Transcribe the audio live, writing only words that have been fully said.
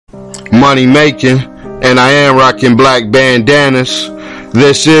money making, and I am rocking black bandanas.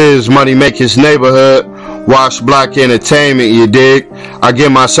 This is Money Maker's neighborhood. Wash Block Entertainment, you dig? I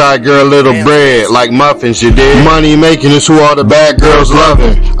give my side girl a little bread like muffins, you dig? Money making is who all the bad girls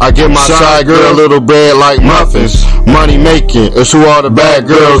loving. I give my side girl a little bread like muffins. Money making is who all the bad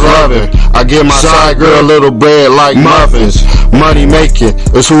girls loving. I give my side girl a little bread like muffins. Money making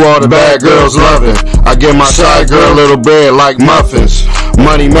is who all the bad girls loving. I give my side girl a little bread like muffins.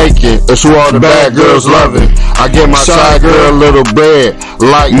 Money making is who all the bad girls loving. I give my side girl a little bread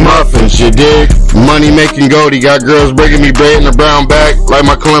like muffins, you dig? Money making Goldie got girls bringing me bread in a brown bag like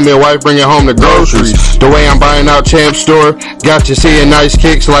my Colombian wife bringing home the groceries. The way I'm buying out Champ Store got you seeing nice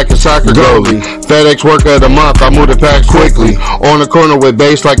kicks like a soccer goalie. FedEx worker of the month, I move the packs quickly. On the corner with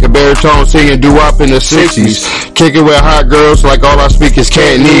bass like a baritone singing doo-wop in the 60s. Kicking with hot girls like all I speak is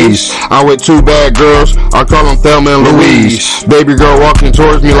Cantonese. I'm with two bad girls, I call them Thelma and Louise. Baby girl walking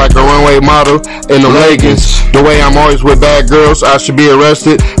towards me like a runway model in the leggings. The way I'm always with bad girls, I should be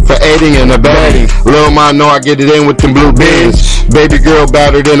arrested for aiding and abetting. Lil' ma know I get it in with them blue bins. Baby girl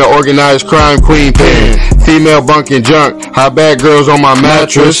battered in an organized crime queen pen. Female bunking junk, hot bad girls on my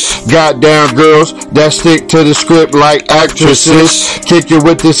mattress. Goddamn girls that stick to the script like actresses. Kick it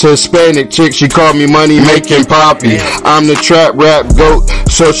with this Hispanic chick, she called me Money Making Poppy. I'm the trap rap goat,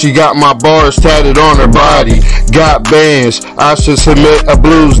 so she got my bars tatted on her body. Got bands, I should submit a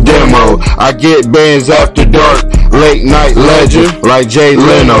blues demo. I get bands after dark, late night legend like Jay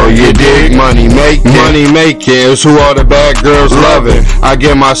Leno, you dig? Money making is who all the bad girls loving. I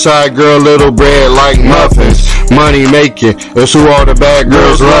give my side girl a little bread like muffins. Money making is who all the bad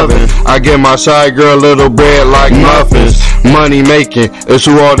girls loving. I give my side girl a little bread like muffins. Money making is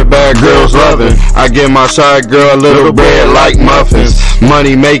who all the bad girls loving. I give my side girl a little bread like muffins.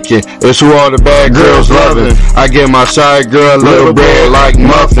 Money making is who all the bad girls loving. I give my side girl a little bread like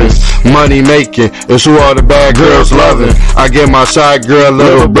muffins. Money making is who all the bad girls loving. I give my side girl a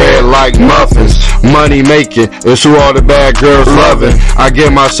little bread like muffins. Money making is who all the bad girls loving. I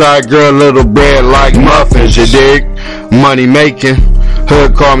give my side girl a little bread like muffins, you dig? Money making,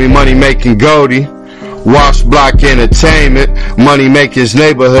 hood call me Money Making Goldie. Wash Block Entertainment, Money Maker's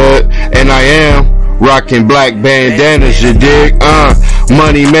neighborhood, and I am rocking black bandanas, you dig?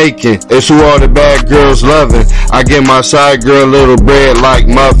 Money making is who all the bad girls loving. I give my side girl a little bread like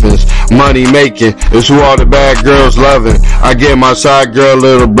muffins. Money making is who all the bad girls loving. I give my side girl a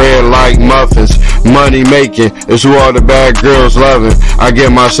little bread like muffins. Money making is who all the bad girls loving. I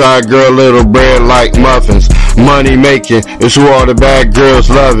give my side girl a little bread like muffins. Money making is who all the bad girls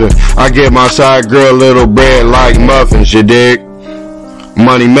loving. I give my side girl a little bread like muffins, you dig?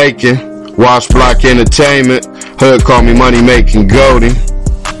 Money making, Wash Block Entertainment, hood call me Money Making Goldie.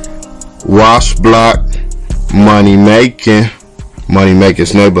 Wash Block, Money Making, Money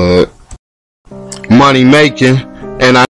Maker's neighborhood. Money making, and I